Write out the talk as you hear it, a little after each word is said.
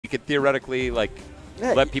could theoretically like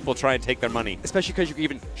let people try and take their money. Especially because you can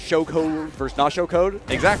even show code versus not show code.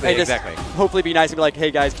 Exactly, and exactly. Hopefully be nice and be like,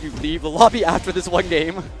 hey guys, can you leave the lobby after this one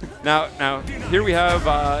game? Now here we have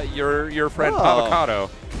your friend Pavocado.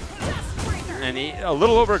 And he a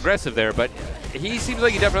little over aggressive there, but he seems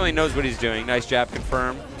like he definitely knows what he's doing. Nice jab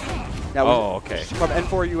confirm. Now, okay. From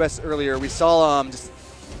N4Us earlier, we saw just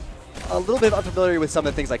a little bit unfamiliar with some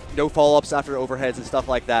of the things like no follow-ups after overheads and stuff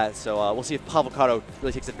like that. So we'll see if Pavocado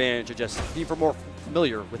really takes advantage of just being more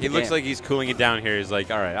familiar with the game. He looks like he's cooling it down here. He's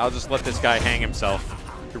like, all right, I'll just let this guy hang himself.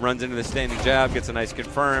 He runs into the standing jab, gets a nice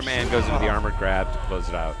confirm, and goes into the armored grab to close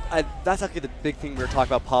it out. That's actually the big thing we were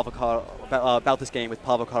talking about Pavocado about this game with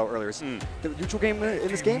Pavocado earlier. The neutral game in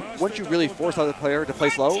this game, once you really force the player to play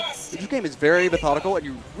slow, the neutral game is very methodical, and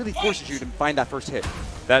you really forces you to find that first hit.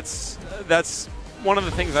 That's one of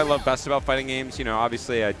the things I love best about fighting games. You know,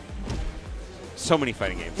 obviously, so many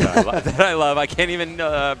fighting games that I love. I can't even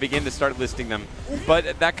begin to start listing them.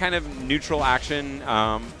 But that kind of neutral action,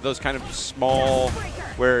 those kind of small,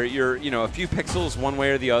 where you're a few pixels one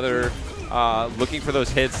way or the other, looking for those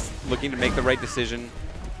hits, looking to make the right decision.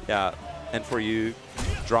 Yeah, and for you,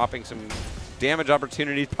 dropping some damage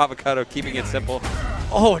opportunities. Pavocado keeping it simple.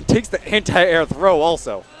 Oh, and takes the anti-air throw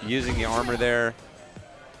also. Using the armor there.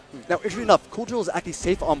 Now, interesting enough, Cool Drill is actually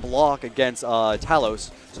safe on block against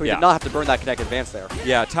Talos, so he did not have to burn that connect advance there.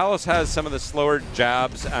 Yeah, Talos has some of the slower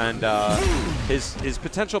jabs, and his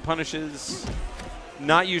potential punishes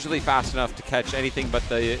not usually fast enough to catch anything but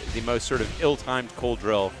the most sort of ill-timed Cold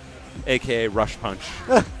Drill, a.k.a. Rush Punch,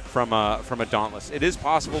 from a Dauntless. It is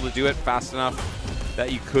possible to do it fast enough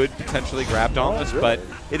that you could potentially grab Dauntless, but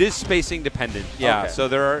it is spacing dependent. Yeah, so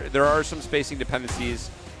there are some spacing dependencies.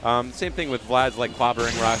 Same thing with Vlad's like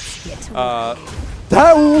clobbering rush.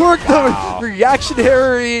 That worked! Wow. The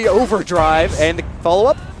reactionary overdrive and the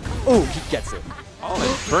follow-up. Oh, he gets it. Oh,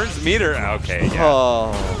 it burns meter. Okay,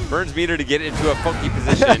 yeah. Burns meter to get into a funky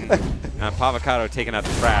position. Pavocado taking out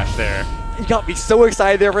the trash there. He got me so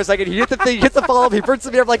excited there for a second. He hit the thing, he hits the follow-up, he burns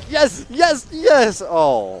the meter. I'm like, yes, yes, yes.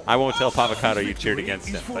 Oh. I won't tell Pavocado you cheered against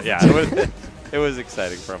him, but yeah, it was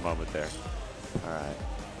exciting for a moment there. All right.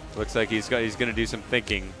 Looks like he's going to do some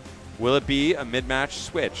thinking. Will it be a mid-match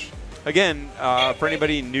switch? Again, for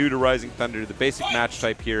anybody new to Rising Thunder, the basic match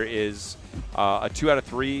type here is a 2 out of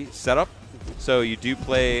 3 setup. So you do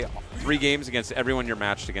play 3 games against everyone you're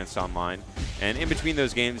matched against online. And in between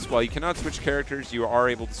those games, while you cannot switch characters, you are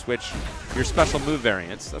able to switch your special move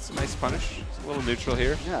variants. That's a nice punish. It's a little neutral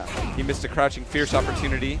here. Yeah. He missed a crouching fierce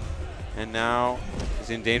opportunity. And now he's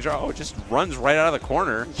in danger. Oh, it just runs right out of the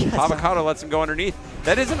corner. Yes. Pavocado lets him go underneath.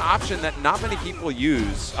 That is an option that not many people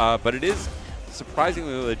use, but it is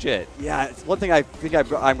surprisingly legit. Yeah, it's one thing I think I'm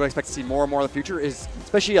going to expect to see more and more in the future is,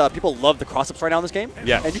 especially people love the cross-ups right now in this game.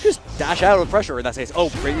 Yeah. And you just dash out of pressure in that case. Oh,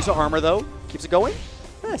 great use of armor though. Keeps it going.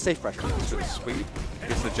 Safe pressure. Sweet.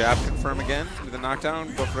 Gets the jab confirm again with the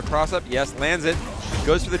knockdown. Go for the cross-up. Yes, lands it.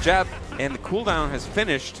 Goes for the jab, and the cooldown has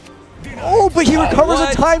finished. Oh, but he recovers in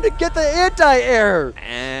time to get the anti-air.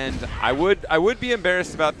 And I would be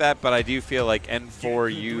embarrassed about that, but I do feel like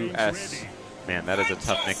N4Us, man, that is a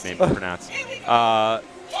tough nickname to pronounce,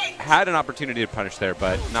 had an opportunity to punish there,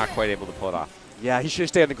 but not quite able to pull it off. Yeah, he should have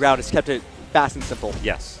stayed on the ground. Just kept it fast and simple.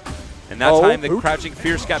 Yes. And that time, the crouching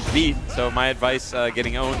fierce got beat, so my advice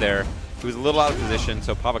getting owned there. He was a little out of position,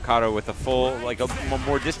 so Pavocado with a full, like a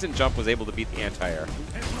more distant jump was able to beat the anti-air.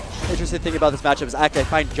 Interesting thing about this matchup is actually I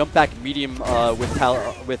find jump back medium with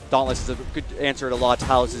Dauntless is a good answer to a lot of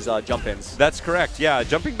Talos' jump-ins. That's correct, yeah.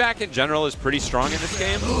 Jumping back in general is pretty strong in this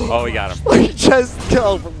game. Oh, he got him.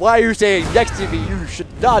 Why are you saying next to me? You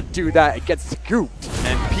should not do that. It gets scooped.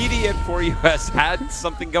 And PD N4Us had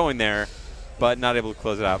something going there, but not able to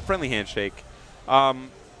close it out. Friendly handshake.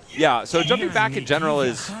 Yeah, so jumping back in general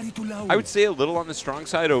is, I would say, a little on the strong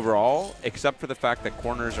side overall, except for the fact that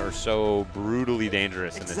corners are so brutally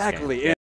dangerous in this game. Exactly.